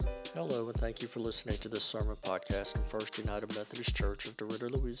Hello, and thank you for listening to this sermon podcast from First United Methodist Church of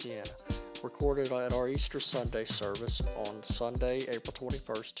DeRidder, Louisiana, recorded at our Easter Sunday service on Sunday, April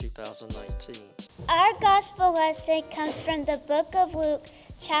 21st, 2019. Our gospel lesson comes from the book of Luke,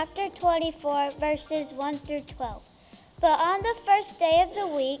 chapter 24, verses 1 through 12. But on the first day of the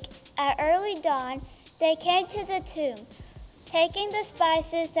week, at early dawn, they came to the tomb, taking the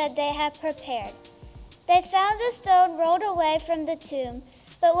spices that they had prepared. They found the stone rolled away from the tomb,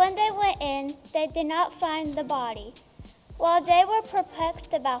 but when they went in, they did not find the body. While they were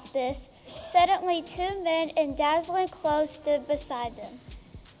perplexed about this, suddenly two men in dazzling clothes stood beside them.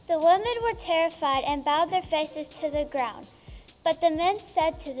 The women were terrified and bowed their faces to the ground. But the men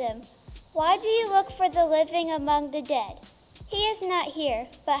said to them, "Why do you look for the living among the dead? He is not here,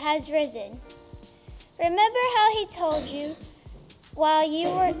 but has risen. Remember how he told you, while you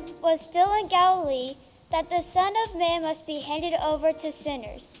was still in Galilee, that the Son of Man must be handed over to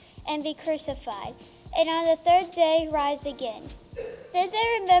sinners and be crucified, and on the third day rise again." Then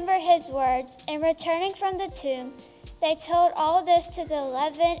they remembered his words, and returning from the tomb, they told all this to the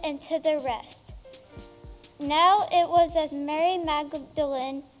 11 and to the rest. Now it was as Mary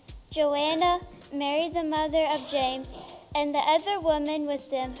Magdalene, Joanna, Mary the mother of James, and the other women with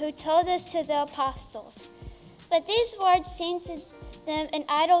them who told this to the apostles. But these words seemed to them an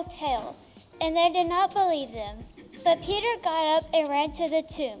idle tale, and they did not believe them. But Peter got up and ran to the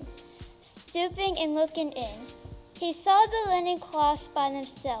tomb. Stooping and looking in, he saw the linen cloths by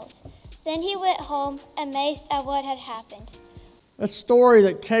themselves. Then he went home, amazed at what had happened. A story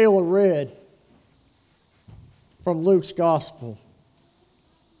that Kayla read from Luke's Gospel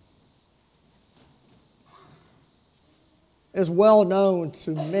is well known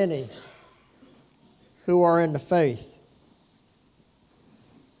to many who are in the faith.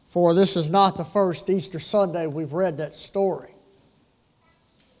 For this is not the first Easter Sunday we've read that story.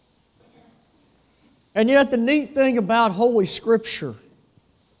 And yet the neat thing about Holy Scripture,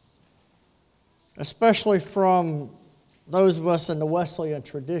 especially from those of us in the Wesleyan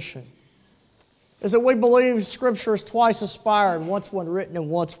tradition, is that we believe Scripture is twice inspired, once when written and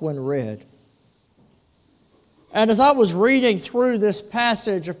once when read. And as I was reading through this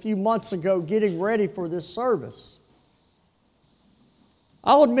passage a few months ago, getting ready for this service,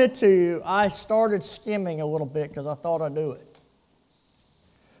 I'll admit to you, I started skimming a little bit because I thought I knew it.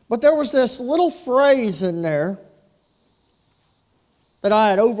 But there was this little phrase in there that I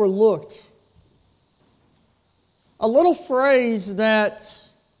had overlooked. A little phrase that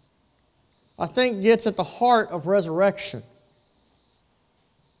I think gets at the heart of resurrection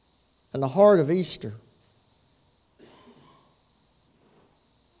and the heart of Easter.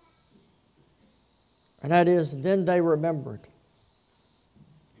 And that is, then they remembered.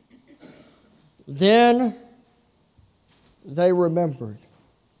 Then they remembered.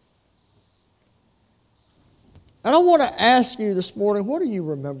 And I want to ask you this morning, what are you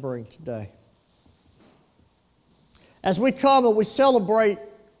remembering today? As we come and we celebrate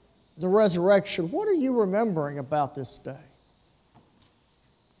the resurrection, what are you remembering about this day?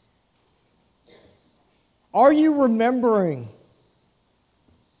 Are you remembering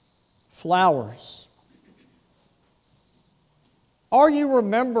flowers? Are you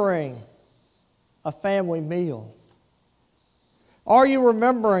remembering a family meal? Are you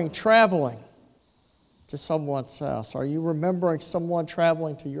remembering traveling to someone's house? Are you remembering someone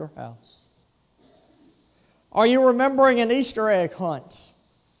traveling to your house? Are you remembering an Easter egg hunt?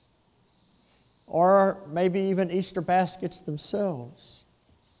 Or maybe even Easter baskets themselves?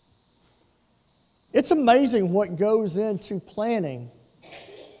 It's amazing what goes into planning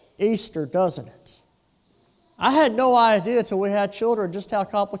Easter, doesn't it? I had no idea until we had children just how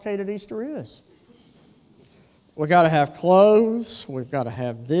complicated Easter is. We've got to have clothes, we've got to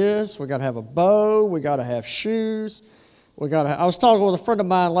have this, we've got to have a bow, we've got to have shoes. I was talking with a friend of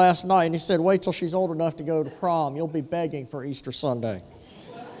mine last night, and he said, wait till she's old enough to go to prom. You'll be begging for Easter Sunday.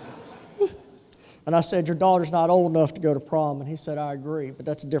 And I said, your daughter's not old enough to go to prom. And he said, I agree, but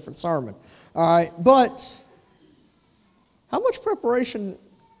that's a different sermon. All right, but how much preparation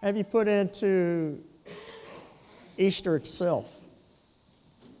have you put into Easter itself?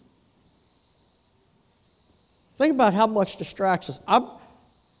 Think about how much distracts us.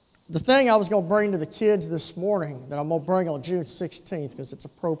 The thing I was going to bring to the kids this morning that I'm going to bring on June 16th, because it's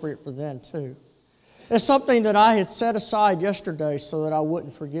appropriate for them too, is something that I had set aside yesterday so that I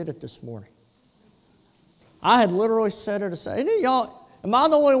wouldn't forget it this morning. I had literally set it aside. Any of y'all, am I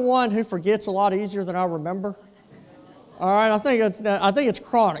the only one who forgets a lot easier than I remember? All right, I think it's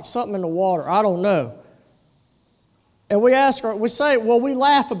chronic, something in the water. I don't know. And we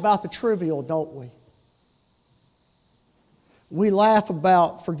laugh about the trivial, don't we? We laugh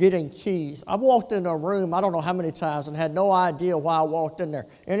about forgetting keys. I've walked into a room, I don't know how many times, and had no idea why I walked in there.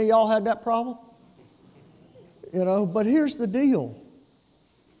 Any of y'all had that problem? But here's the deal.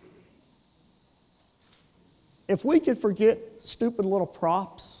 If we could forget stupid little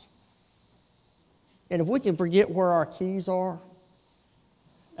props, and if we can forget where our keys are,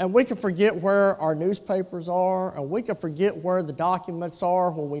 and we can forget where our newspapers are, and we can forget where the documents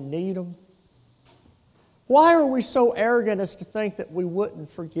are when we need them, why are we so arrogant as to think that we wouldn't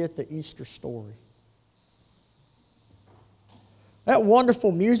forget the Easter story? That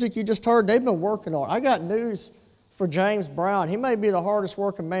wonderful music you just heard, they've been working on it. I got news for James Brown. He may be the hardest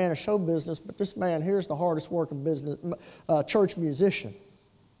working man in show business, but this man here is the hardest working church musician.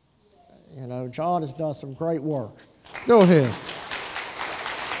 John has done some great work. Go ahead.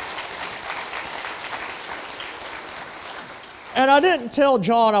 And I didn't tell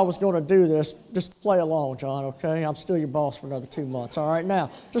John I was going to do this. Just play along, John, okay? I'm still your boss for another 2 months, all right?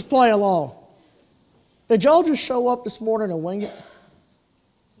 Now, just play along. Did y'all just show up this morning and wing it?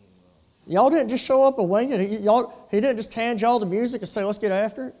 Y'all didn't just show up and wing it? He didn't just hand y'all the music and say, let's get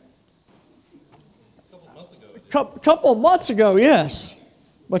after it? A couple months ago. Couple of months ago, yes.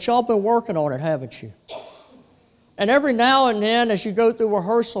 But y'all been working on it, haven't you? And every now and then, as you go through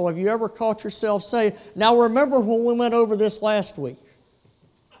rehearsal, have you ever caught yourself saying, now remember when we went over this last week?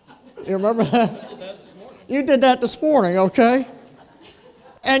 You remember that? You did that this morning, okay?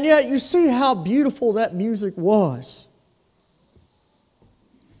 And yet you see how beautiful that music was.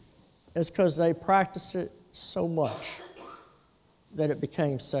 It's because they practiced it so much that it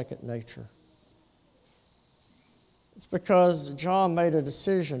became second nature. It's because John made a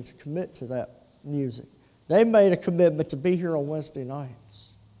decision to commit to that music. They made a commitment to be here on Wednesday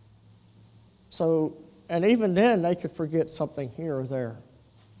nights. So, and even then, they could forget something here or there.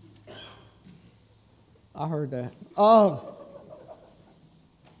 I heard that.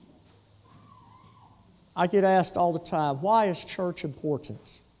 I get asked all the time, why is church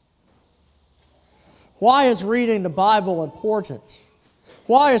important? Why is reading the Bible important?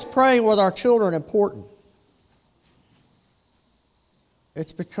 Why is praying with our children important?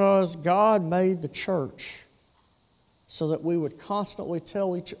 It's because God made the church so that we would constantly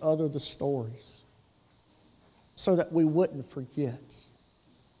tell each other the stories, so that we wouldn't forget.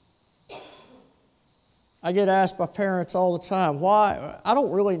 I get asked by parents all the time, why?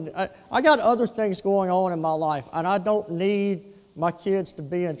 I got other things going on in my life, and I don't need my kids to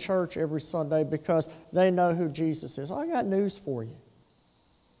be in church every Sunday because they know who Jesus is. I got news for you.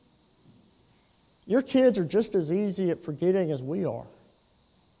 Your kids are just as easy at forgetting as we are.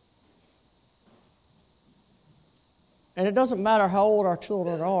 And it doesn't matter how old our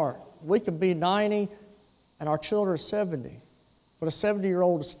children are. We could be 90 and our children are 70. But a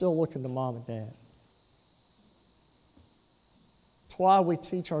 70-year-old is still looking to mom and dad. That's why we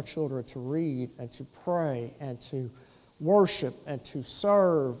teach our children to read and to pray and to worship and to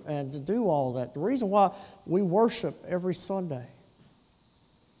serve and to do all that. The reason why we worship every Sunday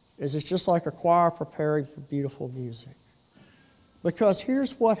is it's just like a choir preparing for beautiful music. Because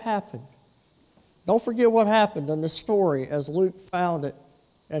here's what happened. Don't forget what happened in this story as Luke found it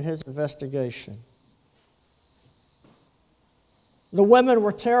in his investigation. The women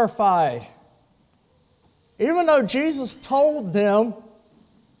were terrified. Even though Jesus told them,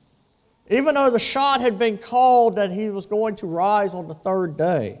 even though the shot had been called that he was going to rise on the third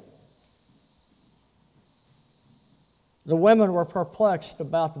day, the women were perplexed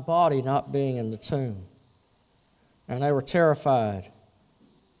about the body not being in the tomb. And they were terrified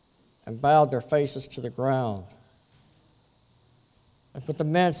and bowed their faces to the ground. But the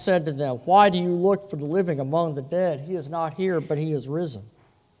men said to them, why do you look for the living among the dead? He is not here, but he is risen.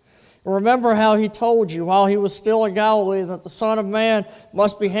 Remember how he told you while he was still in Galilee that the Son of Man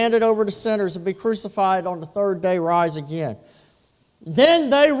must be handed over to sinners and be crucified on the third day, rise again. Then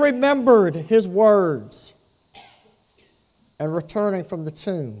they remembered his words, and returning from the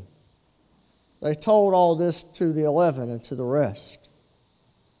tomb, they told all this to the 11 and to the rest.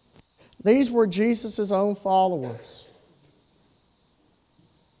 These were Jesus' own followers.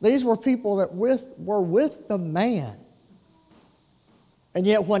 These were people that were with the man. And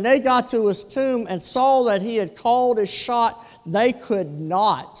yet when they got to his tomb and saw that he had called his shot, they could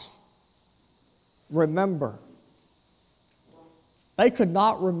not remember. They could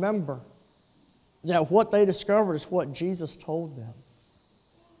not remember that what they discovered is what Jesus told them.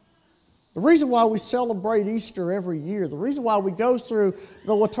 The reason why we celebrate Easter every year, the reason why we go through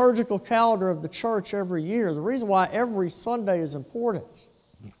the liturgical calendar of the church every year, the reason why every Sunday is important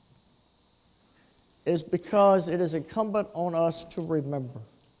is because it is incumbent on us to remember.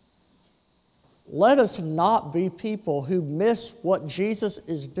 Let us not be people who miss what Jesus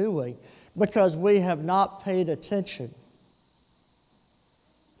is doing because we have not paid attention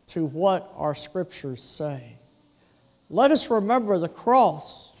to what our scriptures say. Let us remember the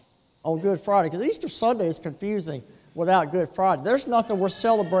cross on Good Friday, because Easter Sunday is confusing without Good Friday. There's nothing we're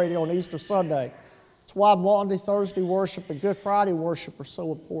celebrating on Easter Sunday. That's why Maundy Thursday worship and Good Friday worship are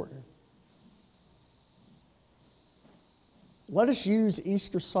so important. Let us use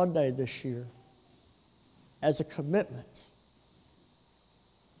Easter Sunday this year as a commitment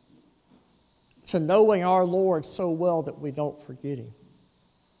to knowing our Lord so well that we don't forget Him.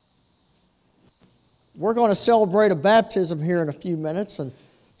 We're going to celebrate a baptism here in a few minutes, and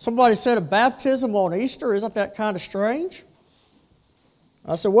somebody said a baptism on Easter, isn't that kind of strange?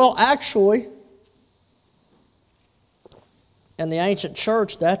 I said, well, actually, in the ancient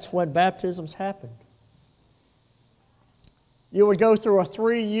church, that's when baptisms happened. You would go through a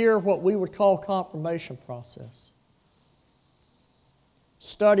 3-year, what we would call confirmation process.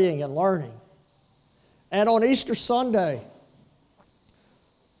 Studying and learning. And on Easter Sunday,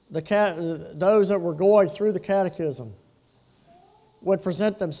 those that were going through the catechism would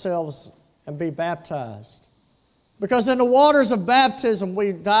present themselves and be baptized. Because in the waters of baptism,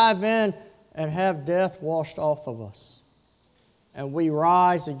 we dive in and have death washed off of us. And we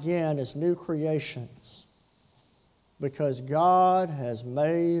rise again as new creations. Because God has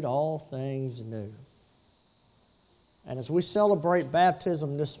made all things new. And as we celebrate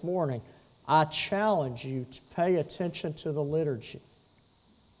baptism this morning, I challenge you to pay attention to the liturgy.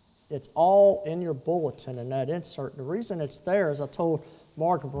 It's all in your bulletin in that insert. The reason it's there, as I told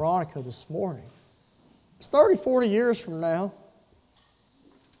Mark and Veronica this morning, it's 30, 40 years from now.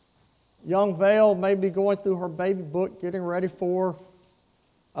 Young Vale may be going through her baby book, getting ready for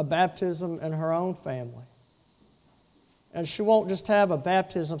a baptism in her own family. And she won't just have a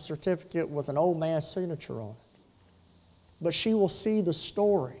baptism certificate with an old man's signature on it, but she will see the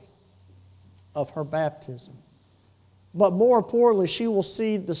story of her baptism. But more importantly, she will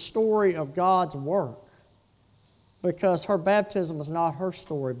see the story of God's work, because her baptism is not her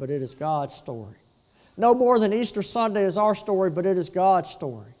story, but it is God's story. No more than Easter Sunday is our story, but it is God's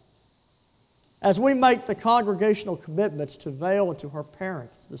story. As we make the congregational commitments to Vale and to her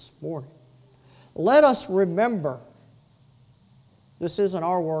parents this morning, let us remember this isn't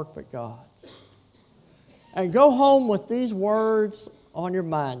our work, but God's. And go home with these words on your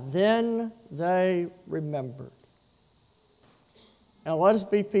mind. Then they remembered. And let us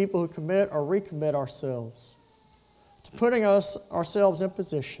be people who commit or recommit ourselves to putting ourselves in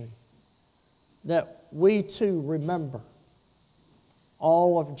position that we too remember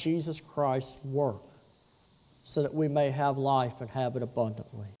all of Jesus Christ's work, so that we may have life and have it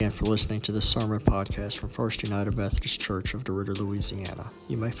abundantly. And for listening to this sermon podcast from First United Methodist Church of DeRidder, Louisiana.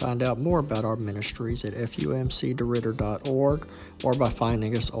 You may find out more about our ministries at fumcderitter.org or by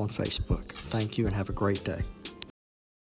finding us on Facebook. Thank you and have a great day.